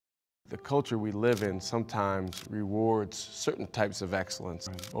The culture we live in sometimes rewards certain types of excellence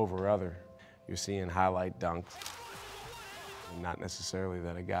over other. You're seeing highlight dunks, and not necessarily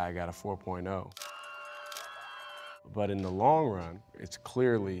that a guy got a 4.0. But in the long run, it's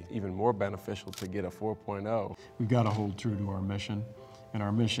clearly even more beneficial to get a 4.0. We've got to hold true to our mission, and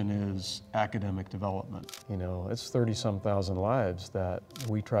our mission is academic development. You know, it's 30-some thousand lives that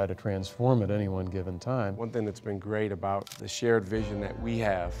we try to transform at any one given time. One thing that's been great about the shared vision that we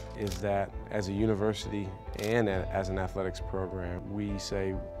have is that as a university and as an athletics program, we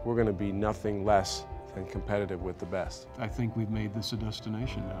say we're going to be nothing less and competitive with the best. I think we've made this a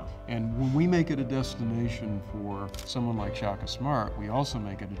destination now. And when we make it a destination for someone like Shaka Smart, we also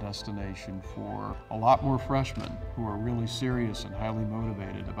make it a destination for a lot more freshmen who are really serious and highly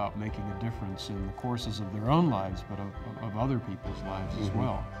motivated about making a difference in the courses of their own lives, but of other people's lives as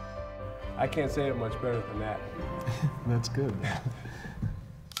well. I can't say it much better than that. That's good.